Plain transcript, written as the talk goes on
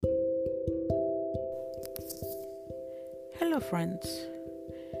Hello, friends,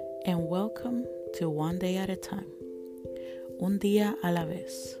 and welcome to One Day at a Time, un día a la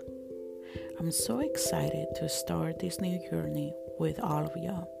vez. I'm so excited to start this new journey with all of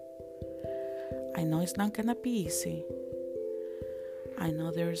y'all. I know it's not gonna be easy. I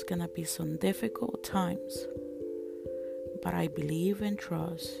know there's gonna be some difficult times, but I believe and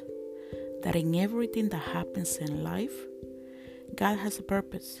trust that in everything that happens in life, God has a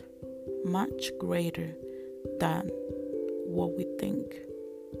purpose much greater than what we think.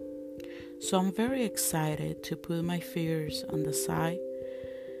 So I'm very excited to put my fears on the side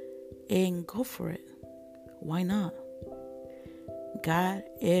and go for it. Why not? God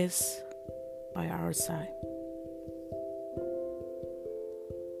is by our side.